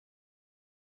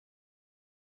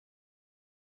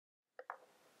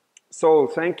So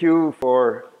thank you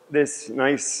for this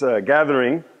nice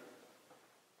gathering.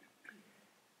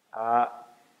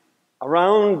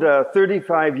 Around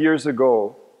 35 years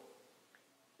ago,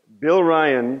 Bill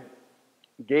Ryan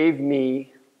gave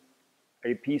me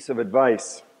a piece of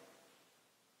advice.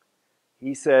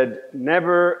 He said,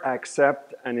 never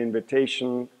accept an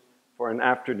invitation for an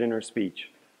after-dinner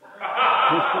speech.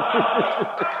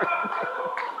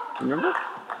 Remember?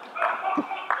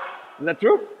 Is that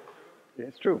true? Yeah,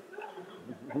 it's true.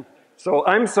 So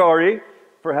I'm sorry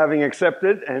for having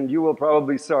accepted, and you will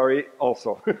probably be sorry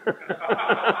also.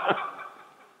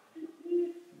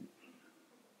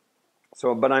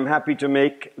 But I'm happy to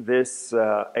make this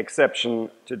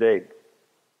exception today.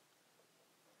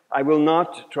 I will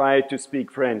not try to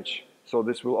speak French, so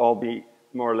this will all be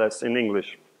more or less in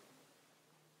English.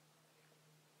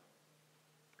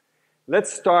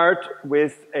 Let's start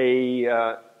with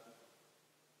a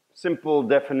simple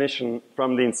definition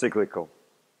from the encyclical.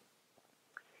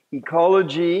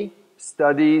 Ecology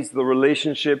studies the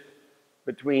relationship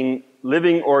between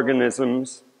living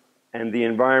organisms and the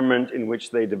environment in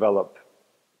which they develop.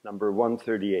 Number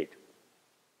 138.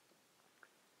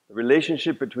 The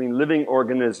relationship between living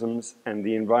organisms and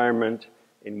the environment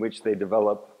in which they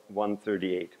develop,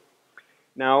 138.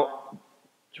 Now,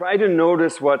 try to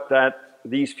notice what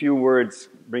these few words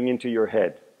bring into your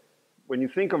head. When you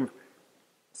think of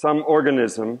some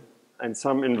organism and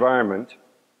some environment,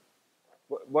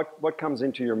 what comes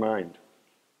into your mind?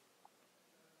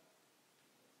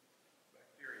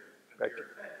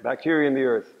 Bacteria in the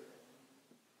earth.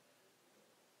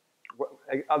 What,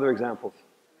 other examples?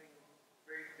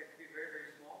 Very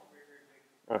small,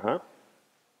 very big.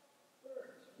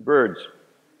 Birds.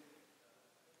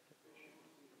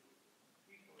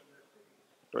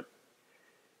 Good.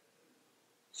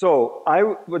 So I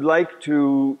would like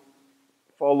to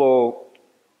follow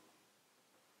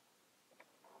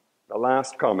the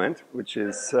last comment, which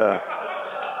is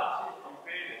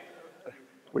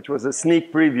which was a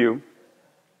sneak preview,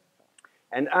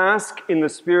 and ask in the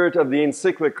spirit of the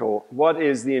encyclical, what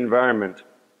is the environment?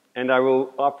 And I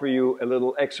will offer you a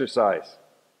little exercise.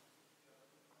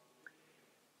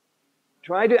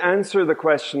 Try to answer the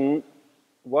question,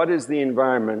 what is the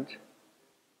environment,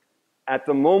 at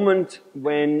the moment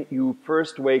when you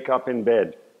first wake up in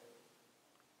bed.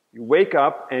 You wake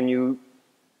up and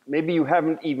maybe you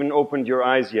haven't even opened your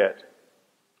eyes yet.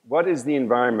 What is the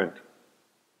environment?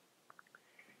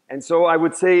 And so I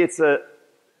would say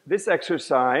this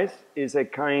exercise is a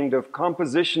kind of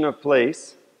composition of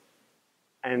place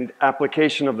and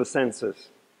application of the senses,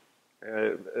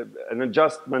 an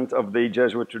adjustment of the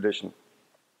Jesuit tradition.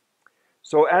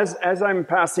 So as I'm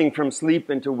passing from sleep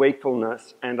into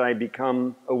wakefulness and I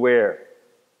become aware,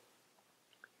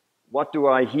 what do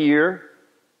I hear?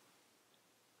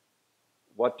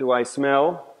 What do I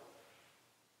smell?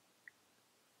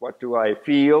 What do I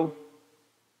feel?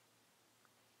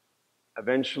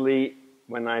 Eventually,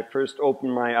 when I first open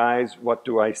my eyes, what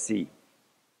do I see?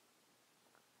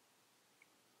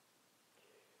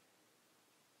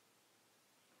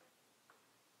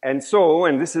 And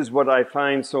this is what I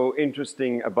find so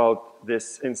interesting about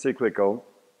this encyclical,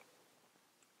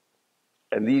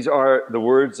 and these are the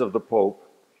words of the Pope.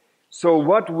 So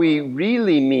what we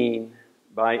really mean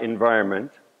by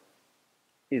environment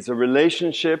is a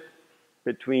relationship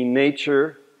between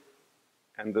nature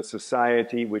and the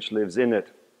society which lives in it.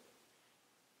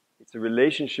 It's a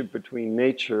relationship between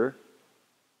nature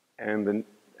and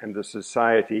the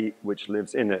society which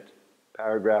lives in it.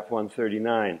 Paragraph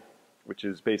 139, which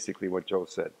is basically what Joe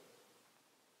said.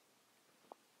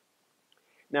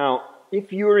 Now,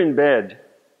 if you're in bed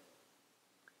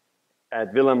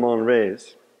at Villa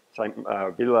Monrez,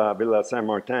 Villa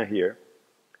Saint-Martin here,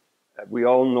 we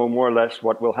all know more or less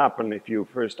what will happen if you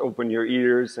first open your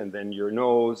ears and then your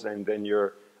nose and then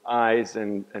your eyes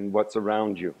and what's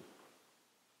around you.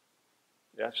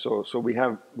 Yeah, so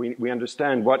we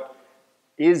understand what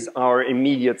is our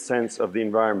immediate sense of the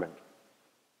environment.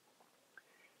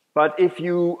 But if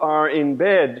you are in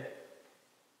bed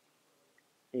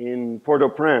in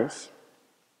Port-au-Prince,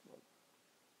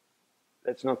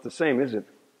 that's not the same, is it?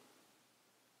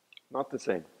 Not the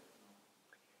same.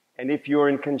 And if you're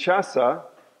in Kinshasa,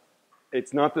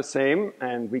 it's not the same,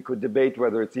 and we could debate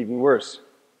whether it's even worse.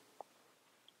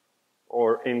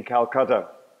 Or in Calcutta.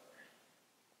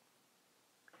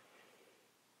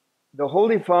 The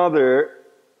Holy Father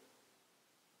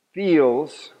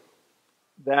feels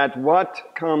that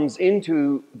what comes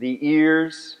into the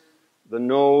ears, the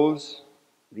nose,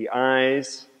 the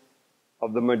eyes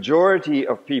of the majority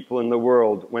of people in the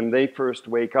world when they first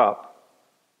wake up,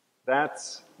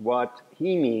 that's what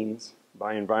he means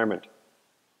by environment.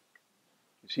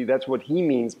 See, that's what he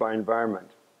means by environment.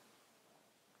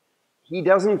 He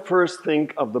doesn't first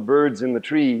think of the birds in the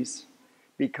trees,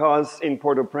 because in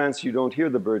Port-au-Prince you don't hear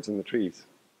the birds in the trees,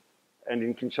 and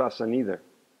in Kinshasa neither,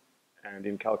 and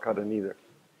in Calcutta neither,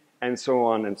 and so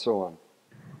on and so on.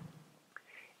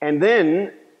 And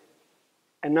then,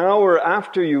 an hour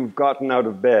after you've gotten out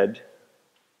of bed,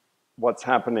 what's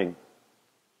happening?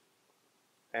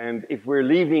 And if we're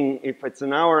leaving, if it's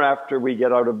an hour after we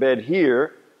get out of bed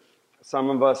here,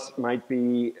 some of us might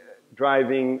be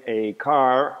driving a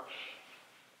car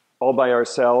all by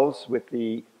ourselves with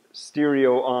the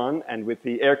stereo on and with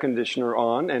the air conditioner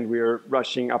on, and we're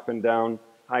rushing up and down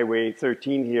Highway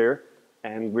 13 here,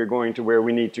 and we're going to where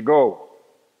we need to go.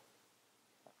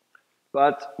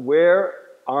 But where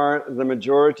are the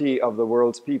majority of the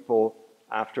world's people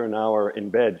after an hour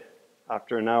in bed,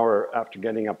 after an hour after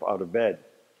getting up out of bed?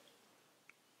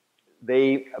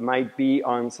 They might be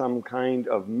on some kind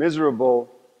of miserable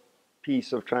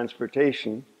piece of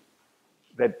transportation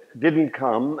that didn't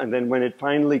come, and then when it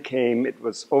finally came, it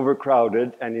was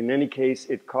overcrowded, and in any case,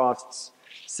 it costs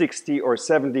 60 or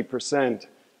 70%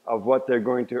 of what they're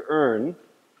going to earn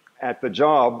at the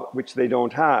job, which they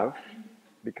don't have,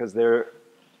 because they're,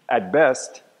 at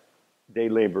best, day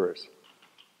laborers.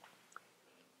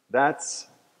 That's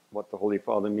what the Holy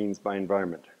Father means by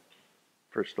environment,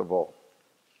 first of all.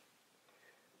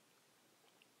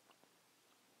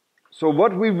 So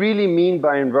what we really mean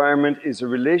by environment is a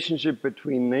relationship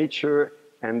between nature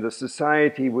and the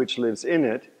society which lives in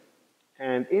it.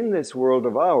 And in this world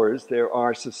of ours, there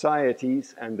are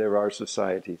societies and there are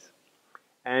societies.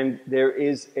 And there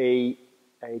is a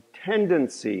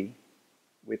tendency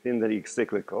within the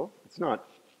encyclical, it's not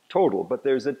total, but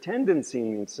there's a tendency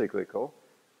in the encyclical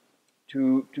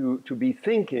to be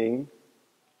thinking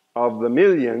of the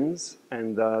millions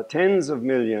and the tens of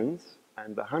millions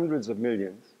and the hundreds of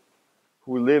millions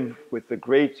who live with the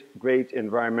great, great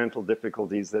environmental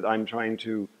difficulties that I'm trying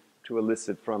to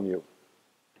elicit from you.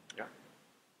 Yeah.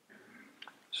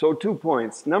 So 2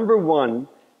 points. Number one,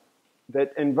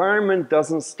 that environment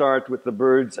doesn't start with the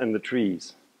birds and the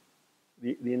trees.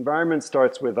 The environment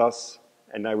starts with us,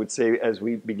 and I would say as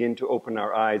we begin to open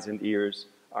our eyes and ears,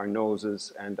 our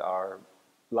noses and our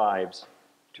lives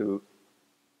to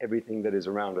everything that is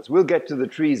around us. We'll get to the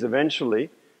trees eventually,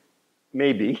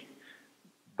 maybe,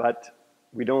 but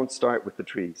we don't start with the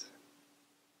trees,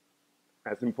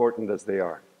 as important as they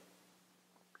are.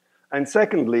 And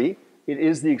secondly, it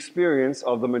is the experience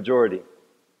of the majority.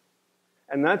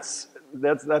 And that's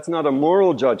not a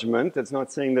moral judgment. It's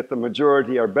not saying that the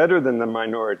majority are better than the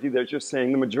minority. They're just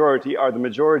saying the majority are the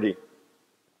majority.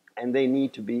 And they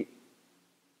need to be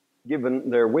given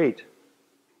their weight.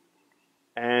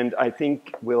 And I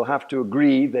think we'll have to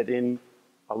agree that in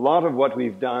a lot of what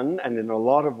we've done and in a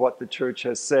lot of what the Church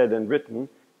has said and written,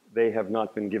 they have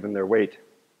not been given their weight.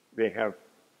 They have,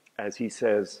 as he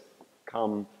says,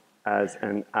 come as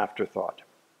an afterthought.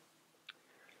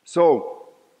 So,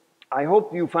 I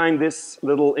hope you find this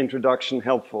little introduction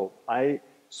helpful. I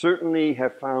certainly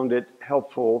have found it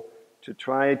helpful to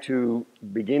try to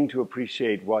begin to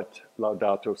appreciate what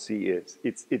Laudato Si is.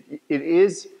 It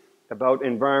is about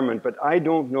environment, but I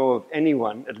don't know of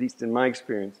anyone, at least in my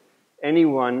experience,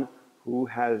 anyone who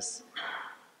has,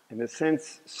 in a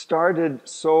sense, started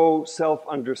so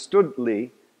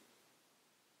self-understoodly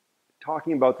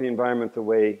talking about the environment the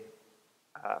way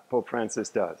Pope Francis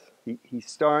does. He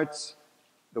starts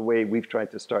the way we've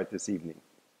tried to start this evening.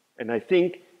 And I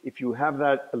think if you have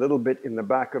that a little bit in the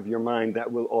back of your mind, that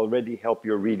will already help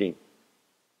your reading.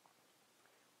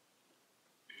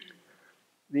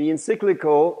 The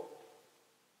encyclical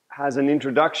has an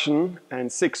introduction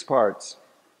and 6 parts.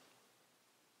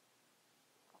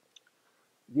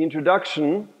 The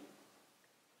introduction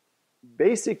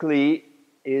basically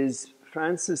is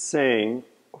Francis saying,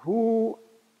 who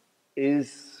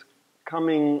is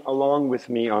coming along with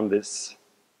me on this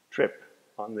trip,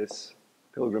 on this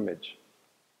pilgrimage?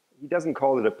 He doesn't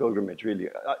call it a pilgrimage, really.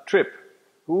 A trip.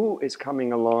 Who is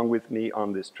coming along with me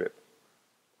on this trip?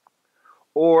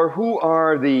 Or who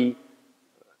are the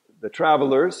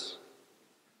travelers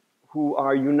who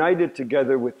are united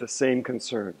together with the same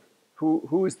concern?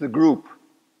 Who is the group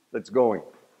that's going?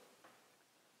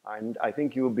 And I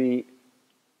think you'll be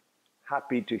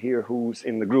happy to hear who's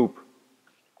in the group.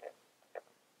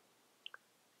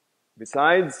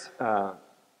 Besides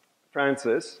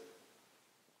Francis,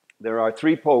 there are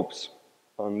 3 popes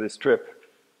on this trip.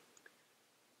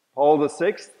 Paul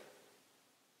VI,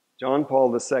 John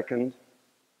Paul II,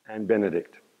 and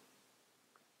Benedict.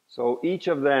 So each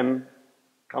of them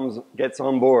gets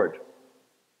on board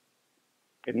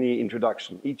in the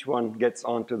introduction. Each one gets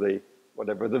onto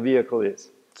whatever the vehicle is.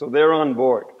 So they're on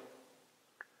board.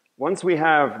 Once we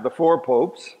have the 4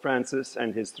 popes, Francis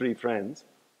and his 3 friends,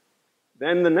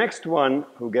 then the next one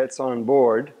who gets on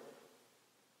board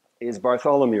is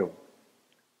Bartholomew,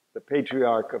 the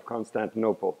Patriarch of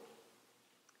Constantinople.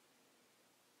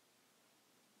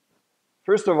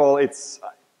 First of all,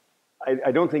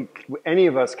 I don't think any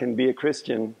of us can be a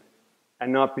Christian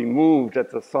and not be moved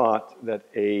at the thought that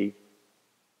a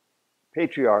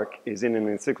patriarch is in an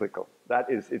encyclical. That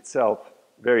is itself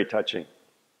very touching.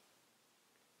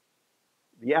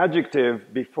 The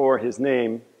adjective before his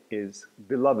name is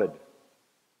beloved.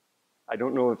 I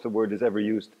don't know if the word is ever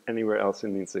used anywhere else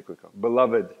in the encyclical.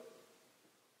 Beloved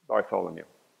Bartholomew.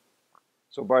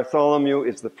 So Bartholomew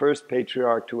is the first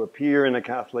patriarch to appear in a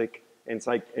Catholic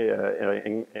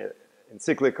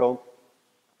encyclical.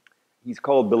 He's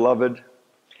called beloved.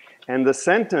 And the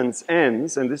sentence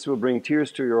ends, and this will bring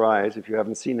tears to your eyes if you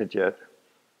haven't seen it yet.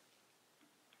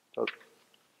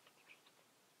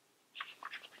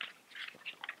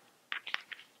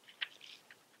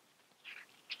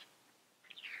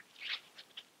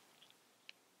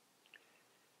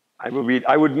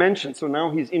 I would mention, so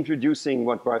now he's introducing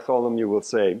what Bartholomew will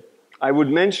say. I would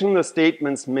mention the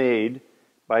statements made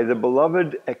by the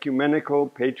beloved ecumenical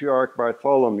patriarch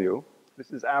Bartholomew. This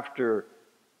is after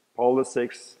Paul VI,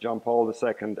 John Paul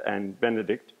II, and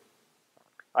Benedict.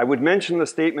 I would mention the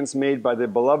statements made by the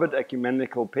beloved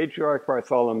ecumenical patriarch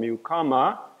Bartholomew,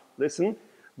 listen,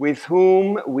 with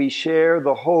whom we share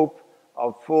the hope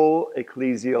of full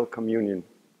ecclesial communion.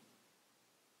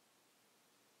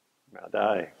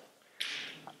 Laudate.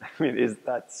 I mean,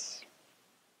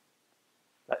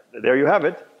 there you have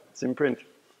it. It's in print.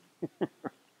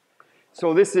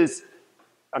 So this is,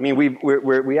 I mean,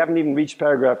 we haven't even reached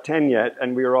paragraph 10 yet,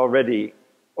 and we're already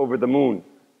over the moon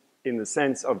in the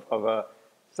sense of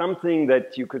something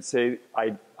that you could say,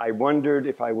 I wondered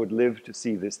if I would live to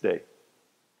see this day.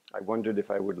 I wondered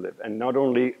if I would live. And not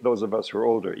only those of us who are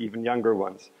older, even younger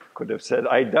ones could have said,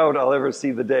 I doubt I'll ever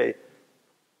see the day.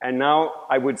 And now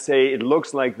I would say it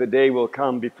looks like the day will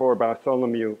come before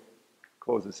Bartholomew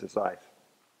closes his eyes.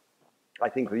 I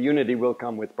think the unity will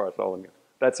come with Bartholomew.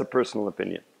 That's a personal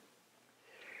opinion.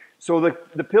 So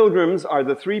the pilgrims are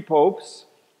the 3 popes,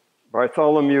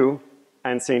 Bartholomew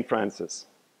and St. Francis.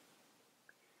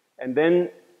 And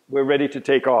then we're ready to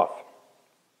take off.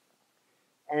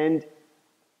 And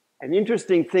an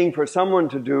interesting thing for someone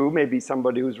to do, maybe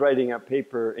somebody who's writing a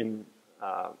paper in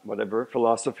whatever,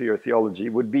 philosophy or theology,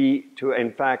 would be to,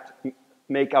 in fact,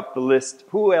 make up the list.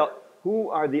 Who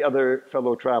are the other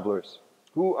fellow travelers?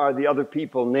 Who are the other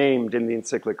people named in the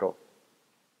encyclical?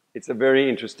 It's a very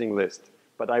interesting list,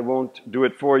 but I won't do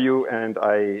it for you, and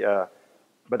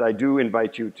but I do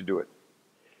invite you to do it.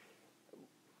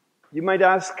 You might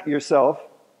ask yourself,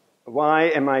 why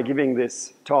am I giving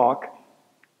this talk?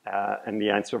 And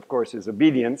the answer, of course, is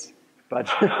obedience, but...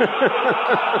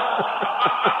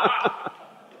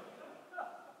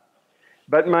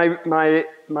 But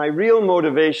my real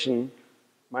motivation,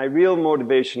 my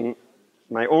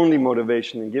only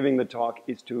motivation in giving the talk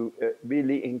is to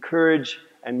really encourage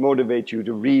and motivate you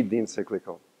to read the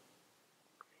encyclical.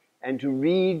 And to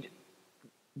read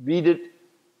it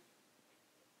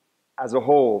as a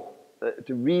whole,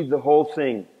 to read the whole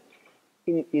thing.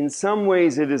 In some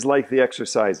ways it is like the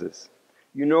exercises.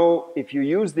 You know, if you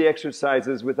use the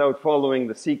exercises without following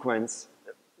the sequence,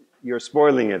 you're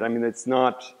spoiling it. I mean, that's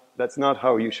not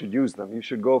how you should use them. You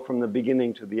should go from the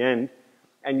beginning to the end,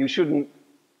 and you shouldn't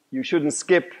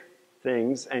skip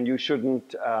things, and you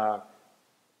shouldn't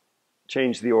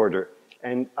change the order.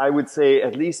 And I would say,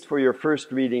 at least for your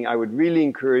first reading, I would really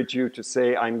encourage you to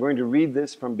say, I'm going to read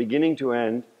this from beginning to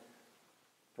end.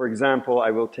 For example, I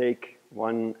will take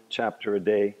 1 chapter a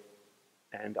day,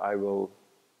 and I will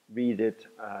read it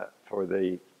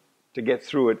to get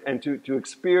through it, and to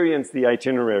experience the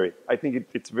itinerary. I think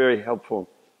it's very helpful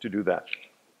to do that.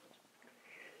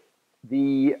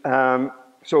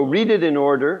 So read it in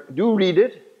order. Do read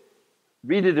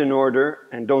it in order,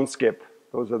 and don't skip.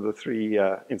 Those are the 3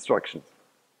 instructions.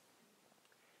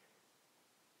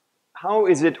 How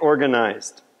is it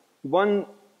organized? One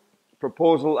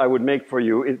proposal I would make for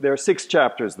you is there are 6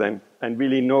 chapters then, and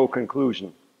really no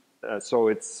conclusion. So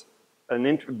it's a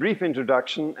brief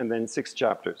introduction and then 6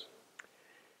 chapters.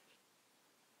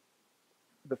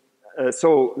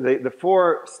 So the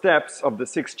 4 steps of the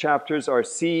 6 chapters are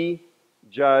see,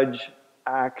 judge,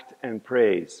 act, and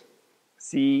praise.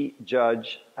 See,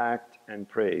 judge, act, and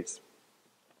praise.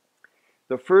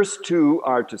 The first 2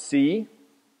 are to see.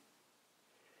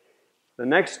 The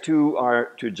next 2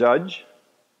 are to judge.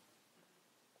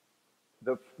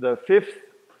 The 5th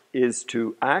is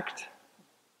to act,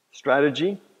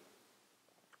 strategy.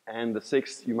 And the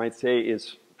sixth, you might say,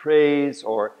 is praise,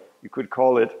 or you could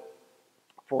call it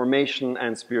formation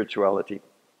and spirituality.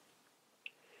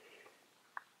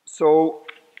 So,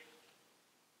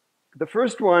 the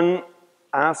first one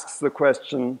asks the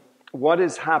question, what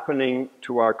is happening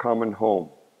to our common home?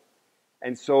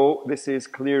 And so this is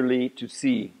clearly to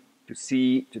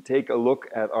take a look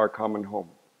at our common home.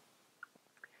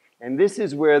 And this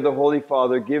is where the Holy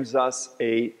Father gives us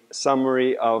a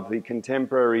summary of the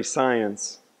contemporary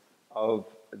science of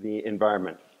the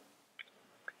environment.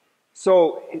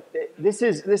 So this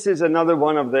is another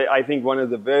one of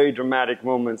the very dramatic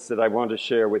moments that I want to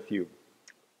share with you.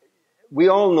 We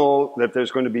all know that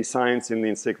there's going to be science in the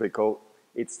encyclical.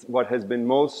 It's what has been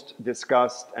most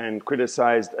discussed and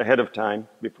criticized ahead of time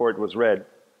before it was read.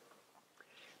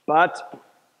 But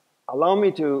allow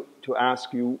me to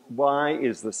ask you, why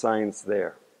is the science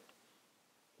there?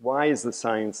 Why is the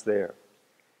science there?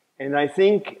 And I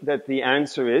think that the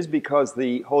answer is because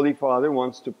the Holy Father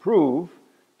wants to prove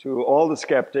to all the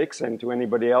skeptics and to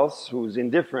anybody else who's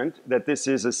indifferent that this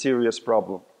is a serious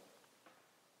problem.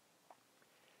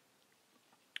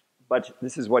 But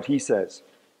this is what he says.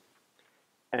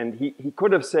 And he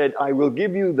could have said, I will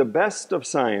give you the best of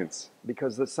science,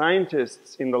 because the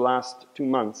scientists in the last 2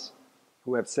 months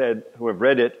who have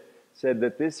read it, said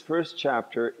that this first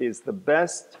chapter is the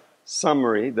best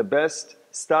summary, the best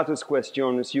status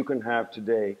questiones you can have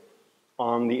today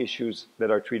on the issues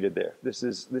that are treated there. This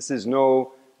is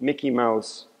no Mickey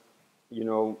Mouse,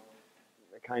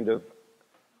 kind of...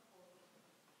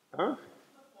 Huh?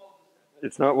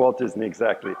 It's not Walt Disney,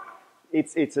 exactly.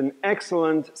 It's an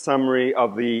excellent summary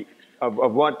of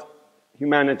what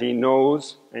humanity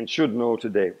knows and should know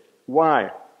today.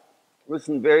 Why?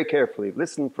 Listen very carefully.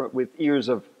 Listen with ears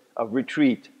of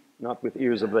retreat, not with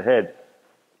ears of the head.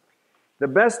 The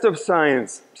best of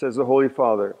science, says the Holy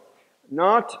Father,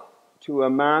 not to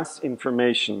amass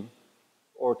information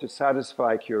or to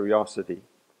satisfy curiosity,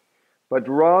 but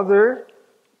rather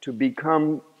to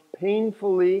become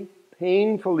painfully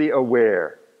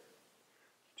aware,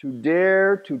 to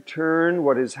dare to turn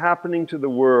what is happening to the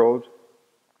world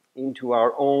into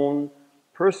our own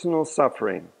personal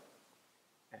suffering,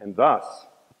 and thus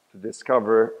to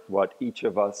discover what each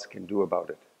of us can do about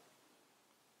it.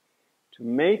 To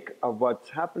make of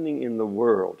what's happening in the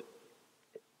world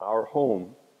our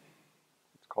home,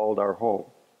 it's called our home,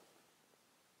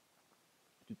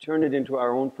 to turn it into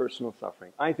our own personal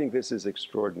suffering. I think this is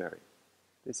extraordinary.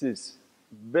 This is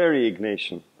very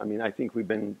Ignatian. I mean, I think we've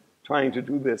been trying to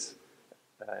do this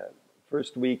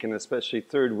first week and especially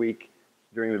third week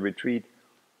during the retreat.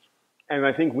 And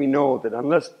I think we know that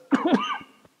unless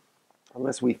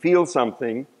we feel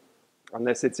something,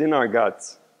 unless it's in our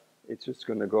guts, it's just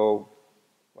going to go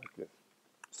like this.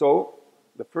 So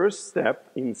the first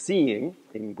step in seeing,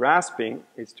 in grasping,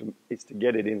 is to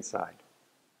get it inside.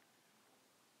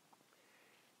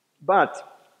 But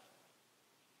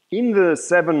in the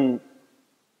 7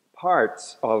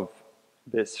 parts of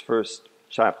this first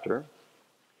chapter,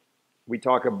 we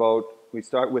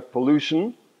start with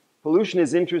pollution. Pollution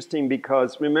is interesting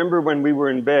because remember when we were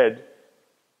in bed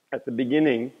at the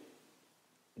beginning,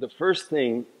 the first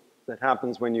thing that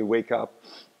happens when you wake up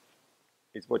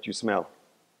is what you smell,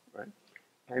 right?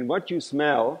 And what you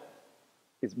smell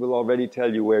will already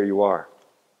tell you where you are.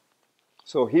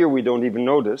 So here we don't even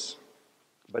notice,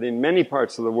 but in many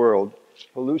parts of the world,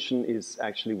 pollution is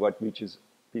actually what reaches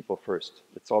people first.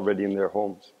 It's already in their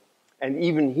homes. And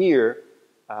even here,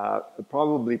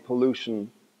 probably pollution,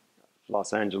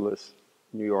 Los Angeles,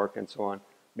 New York, and so on,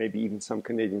 maybe even some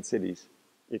Canadian cities,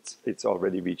 it's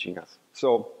already reaching us.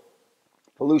 So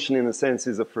pollution, in a sense,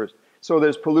 is the first. So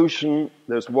there's pollution,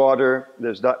 there's water,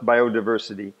 there's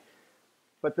biodiversity.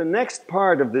 But the next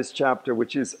part of this chapter,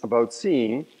 which is about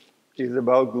seeing, is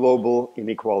about global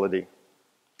inequality.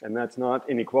 And that's not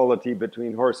inequality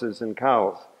between horses and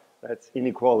cows. That's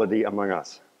inequality among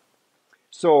us.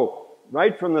 So,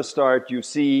 right from the start, you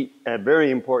see a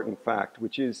very important fact,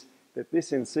 which is that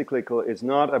this encyclical is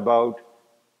not about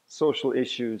social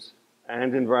issues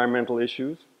and environmental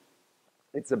issues.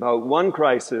 It's about one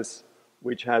crisis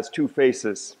which has 2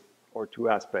 faces, or 2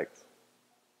 aspects: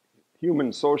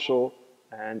 human, social,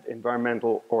 and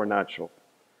environmental or natural.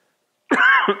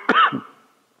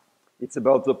 It's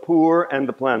about the poor and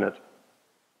the planet.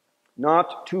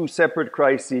 Not 2 separate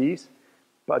crises,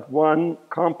 but one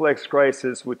complex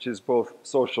crisis which is both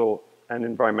social and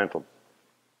environmental.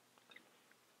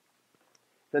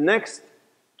 The next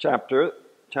chapter,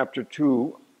 chapter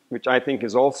 2, which I think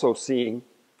is also seeing,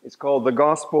 is called the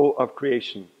Gospel of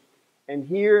Creation. And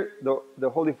here the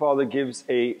Holy Father gives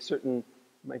a certain,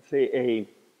 you might say, a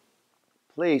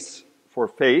place for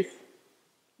faith,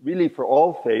 really for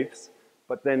all faiths,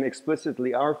 but then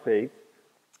explicitly our faith.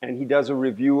 And he does a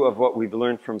review of what we've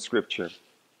learned from Scripture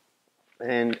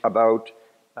and about,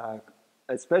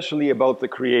 especially about the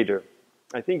Creator.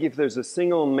 I think if there's a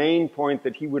single main point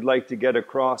that he would like to get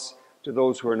across to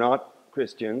those who are not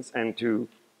Christians and to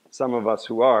some of us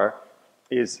who are,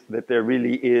 is that there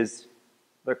really is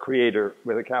the Creator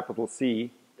with a capital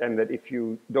C, and that if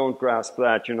you don't grasp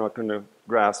that, you're not going to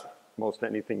grasp most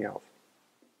anything else.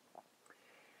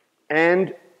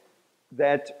 And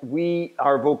that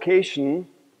our vocation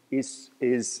is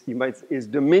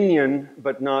dominion,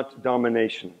 but not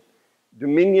domination.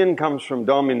 Dominion comes from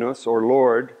dominus, or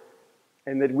Lord,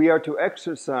 and that we are to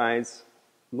exercise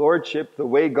lordship the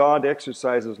way God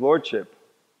exercises lordship,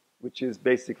 which is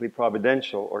basically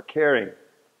providential or caring.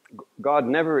 God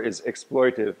never is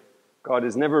exploitive. God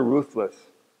is never ruthless.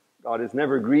 God is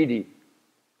never greedy.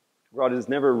 God is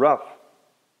never rough.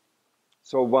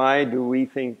 So why do we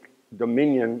think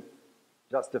dominion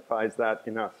justifies that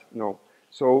in us? No.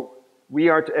 So we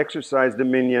are to exercise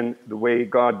dominion the way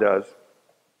God does,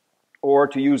 or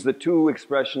to use the two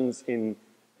expressions in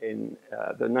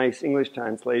the nice English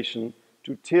translation,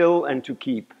 to till and to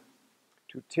keep.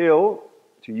 To till,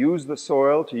 to use the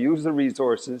soil, to use the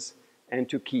resources, and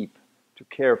to keep, to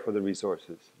care for the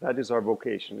resources. That is our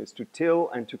vocation, is to till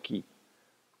and to keep.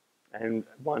 And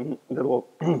one little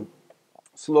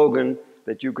slogan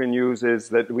that you can use is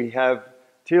that we have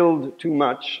tilled too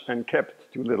much and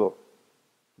kept too little.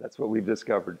 That's what we've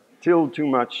discovered. Tilled too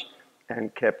much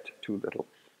and kept too little.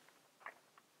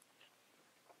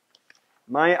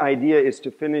 My idea is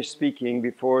to finish speaking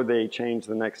before they change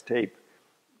the next tape.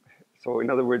 So in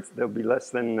other words, there'll be less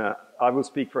than, I will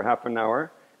speak for half an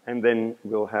hour, and then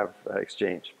we'll have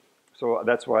exchange. So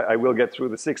that's why I will get through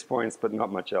the 6 points, but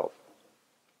not much else.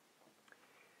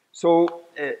 So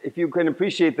if you can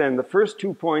appreciate then, the first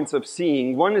 2 points of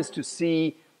seeing, one is to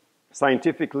see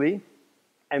scientifically,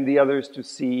 and the other is to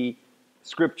see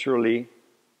scripturally,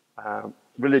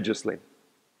 religiously.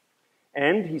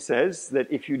 And he says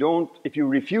that if you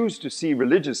refuse to see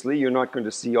religiously, you're not going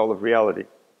to see all of reality.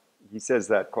 He says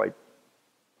that quite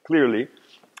clearly,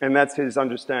 and that's his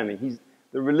understanding.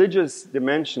 The religious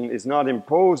dimension is not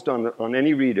imposed on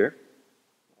any reader,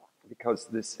 because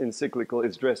this encyclical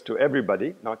is addressed to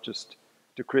everybody, not just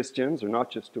to Christians or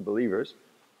not just to believers.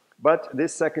 But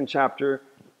this second chapter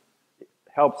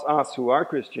helps us who are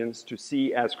Christians to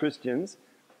see as Christians,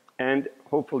 and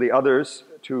hopefully others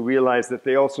to realize that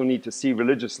they also need to see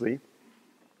religiously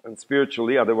and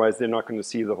spiritually, otherwise they're not going to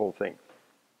see the whole thing.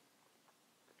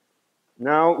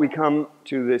 Now we come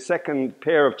to the second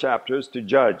pair of chapters, to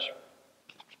judge.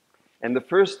 And the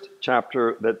first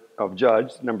chapter of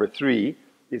Judge, number 3,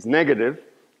 is negative,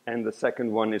 and the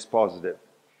second one is positive.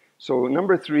 So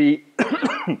number 3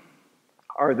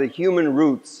 are the human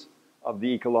roots of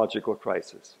the ecological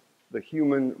crisis. The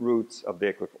human roots of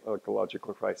the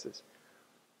ecological crisis.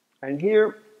 And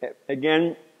here,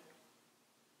 again,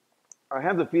 I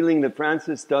have the feeling that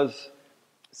Francis does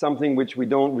something which we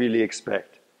don't really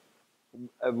expect.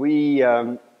 I mean,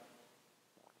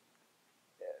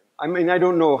 I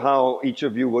don't know how each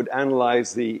of you would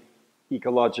analyze the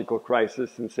ecological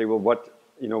crisis and say, well,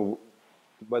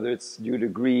 whether it's due to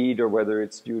greed, or whether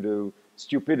it's due to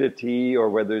stupidity, or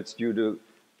whether it's due to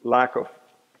lack of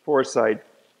foresight.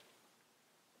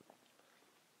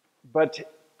 But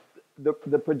the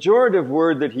pejorative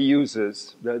word that he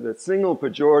uses, the single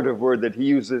pejorative word that he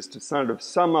uses to sort of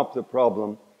sum up the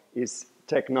problem, is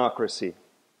technocracy.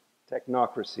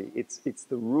 Technocracy. It's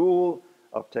the rule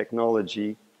of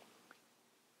technology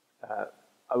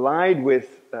allied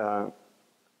with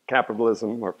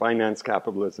capitalism or finance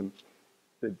capitalism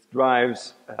that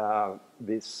drives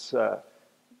this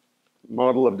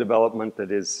model of development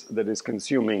that is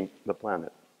consuming the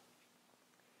planet.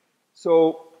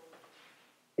 So,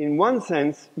 in one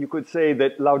sense, you could say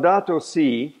that Laudato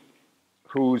Si,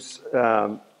 whose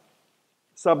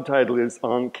subtitle is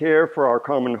On Care for Our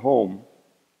Common Home,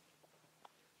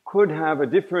 could have a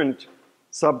different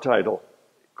subtitle.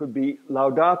 It could be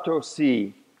Laudato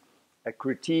Si, a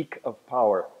critique of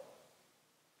power.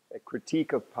 A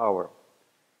critique of power.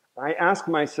 I ask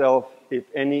myself if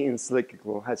any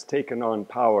encyclical has taken on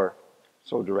power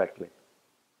so directly.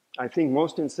 I think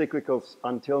most encyclicals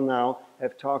until now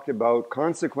have talked about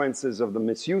consequences of the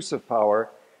misuse of power,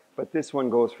 but this one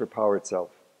goes for power itself.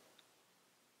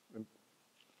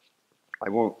 I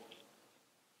won't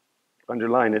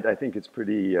underline it. I think it's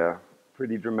pretty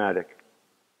dramatic.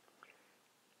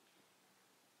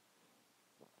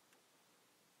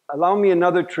 Allow me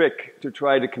another trick to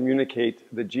try to communicate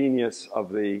the genius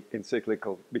of the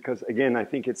encyclical, because again, I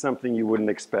think it's something you wouldn't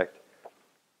expect.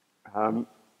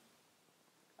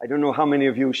 I don't know how many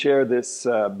of you share this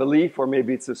belief, or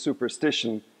maybe it's a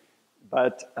superstition,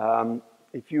 but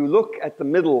if you look at the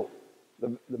middle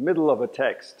of a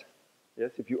text,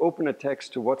 yes, if you open a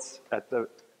text to what's at the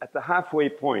halfway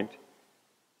point,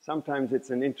 sometimes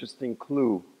it's an interesting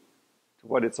clue to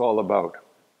what it's all about.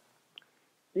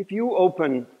 If you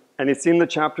open, and it's in the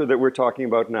chapter that we're talking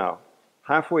about now,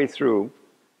 halfway through,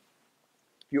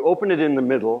 if you open it in the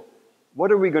middle, what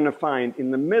are we going to find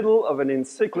in the middle of an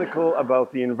encyclical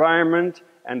about the environment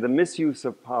and the misuse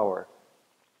of power?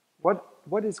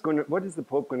 What is the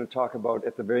Pope going to talk about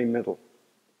at the very middle?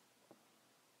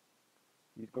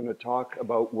 He's going to talk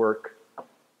about work.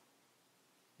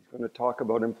 He's going to talk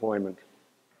about employment.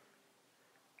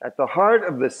 At the heart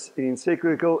of this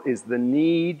encyclical is the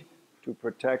need to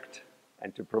protect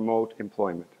and to promote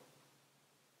employment.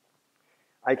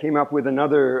 I came up with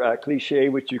another cliche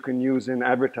which you can use in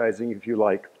advertising if you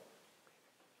like,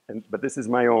 but this is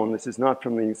my own, this is not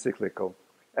from the encyclical.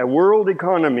 A world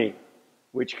economy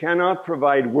which cannot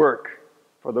provide work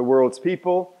for the world's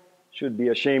people should be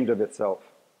ashamed of itself.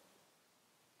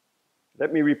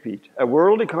 Let me repeat. A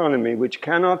world economy which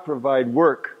cannot provide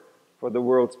work for the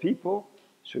world's people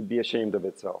should be ashamed of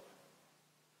itself.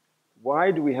 Why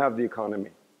do we have the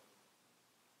economy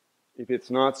if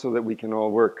it's not so that we can all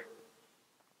work?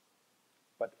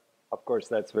 But of course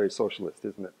that's very socialist,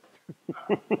 isn't it?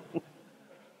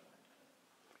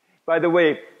 By the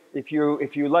way, if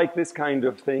you like this kind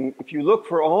of thing, if you look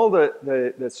for all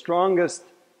the strongest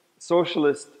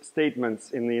socialist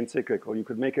statements in the encyclical, you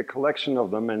could make a collection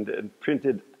of them and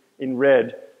printed in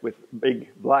red with big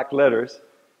black letters.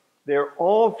 They're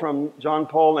all from John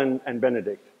Paul and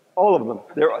Benedict. All of them.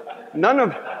 None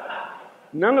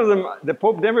of them, the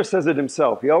Pope never says it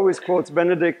himself. He always quotes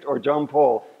Benedict or John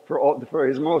Paul for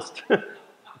his most,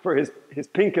 for his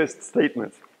pinkest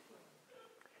statements.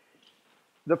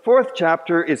 The fourth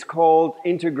chapter is called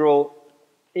Integral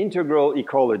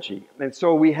Ecology. And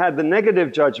so we had the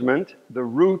negative judgment, the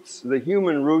roots, the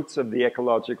human roots of the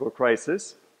ecological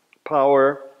crisis,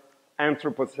 power,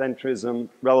 anthropocentrism,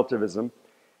 relativism.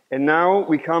 And now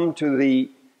we come to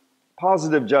the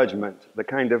positive judgment, the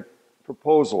kind of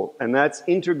proposal, and that's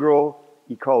integral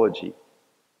ecology.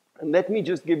 And let me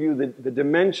just give you the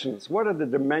dimensions. What are the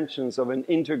dimensions of an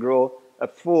integral, a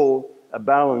full, a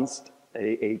balanced,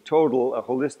 a total, a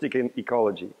holistic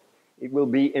ecology? It will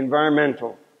be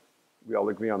environmental. We all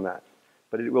agree on that.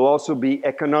 But it will also be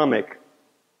economic.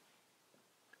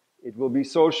 It will be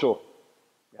social.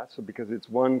 Yeah, so because it's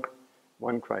one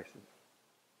crisis.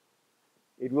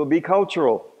 It will be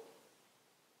cultural.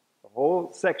 The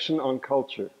whole section on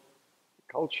culture.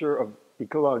 Culture of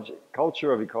ecology,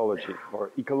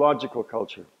 or ecological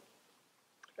culture.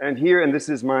 And here, and this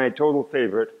is my total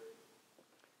favorite,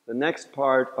 the next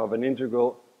part of an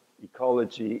integral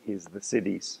ecology is the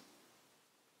cities.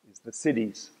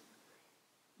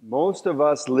 Most of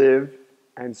us live,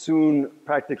 and soon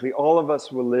practically all of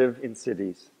us will live in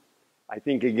cities. I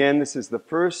think, again, this is the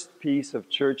first piece of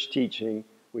church teaching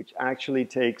which actually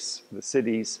takes the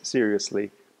cities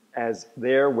seriously as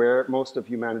there where most of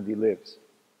humanity lives.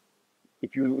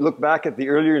 If you look back at the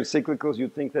earlier encyclicals,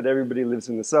 you'd think that everybody lives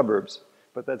in the suburbs.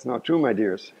 But that's not true, my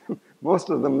dears. Most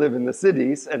of them live in the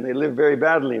cities, and they live very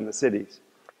badly in the cities.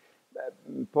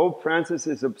 Pope Francis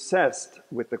is obsessed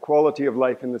with the quality of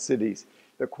life in the cities.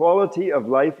 The quality of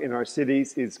life in our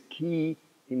cities is key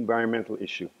environmental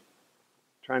issue.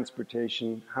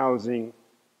 Transportation, housing,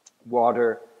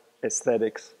 water,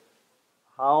 aesthetics.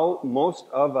 How most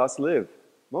of us live.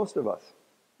 Most of us.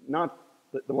 Not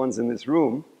the ones in this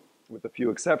room, with a few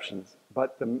exceptions,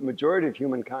 but the majority of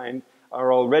humankind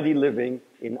are already living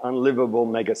in unlivable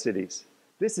megacities.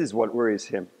 This is what worries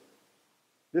him.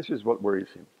 This is what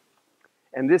worries him.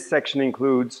 And this section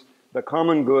includes the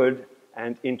common good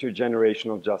and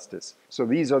intergenerational justice. So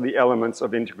these are the elements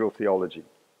of integral theology.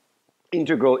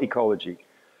 Integral ecology.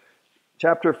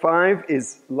 Chapter 5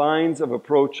 is lines of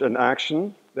approach and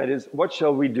action. That is, what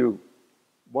shall we do?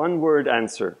 One word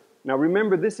answer. Now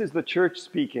remember, this is the church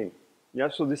speaking. Yeah,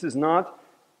 so this is not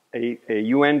a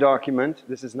UN document.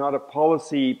 This is not a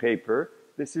policy paper.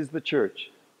 This is the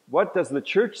church. What does the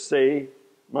church say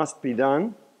must be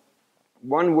done?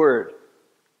 One word,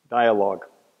 dialogue.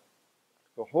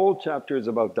 The whole chapter is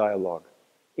about dialogue.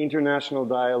 International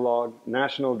dialogue,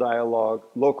 national dialogue,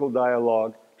 local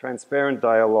dialogue, transparent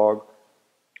dialogue,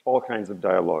 all kinds of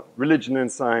dialogue. Religion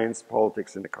and science,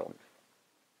 politics and economy.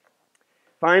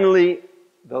 Finally,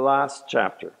 the last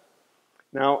chapter.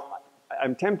 Now,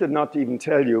 I'm tempted not to even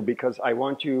tell you because I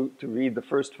want you to read the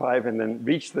first 5 and then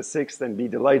reach the 6th and be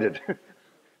delighted.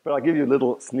 But I'll give you a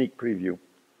little sneak preview.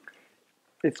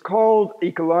 It's called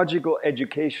Ecological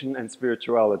Education and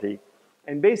Spirituality.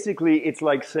 And basically, it's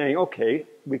like saying, okay,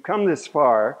 we've come this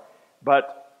far,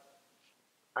 but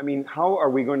I mean, how are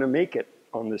we going to make it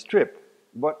on this trip?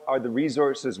 What are the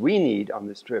resources we need on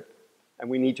this trip? And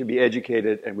we need to be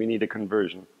educated, and we need a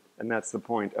conversion. And that's the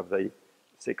point of the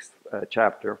 6th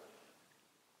chapter.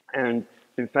 And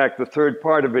in fact, the third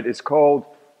part of it is called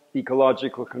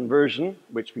ecological conversion,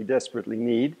 which we desperately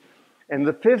need. And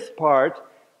the 5th part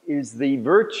is the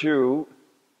virtue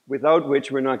without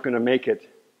which we're not going to make it.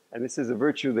 And this is a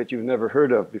virtue that you've never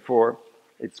heard of before.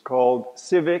 It's called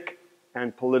civic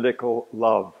and political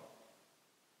love.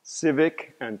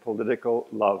 Civic and political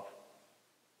love.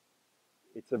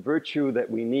 It's a virtue that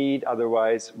we need,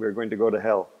 otherwise we're going to go to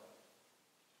hell.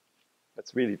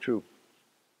 That's really true.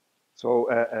 So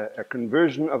a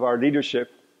conversion of our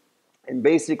leadership, and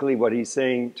basically what he's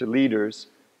saying to leaders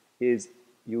is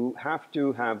you have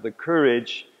to have the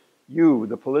courage, you,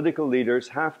 the political leaders,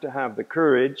 have to have the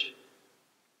courage,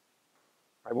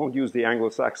 I won't use the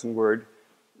Anglo-Saxon word,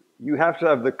 you have to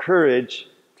have the courage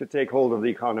to take hold of the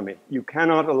economy. You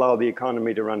cannot allow the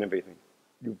economy to run everything.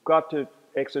 You've got to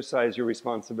exercise your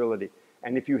responsibility.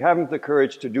 And if you haven't the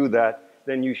courage to do that,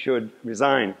 then you should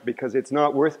resign, because it's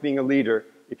not worth being a leader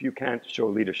if you can't show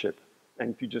leadership,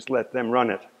 and if you just let them run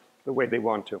it the way they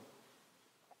want to,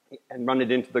 and run it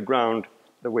into the ground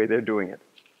the way they're doing it.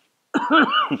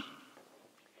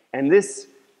 And this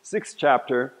 6th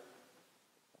chapter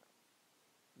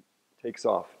takes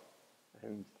off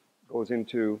and goes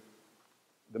into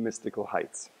the mystical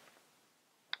heights.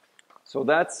 So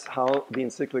that's how the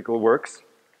encyclical works.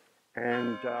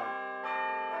 And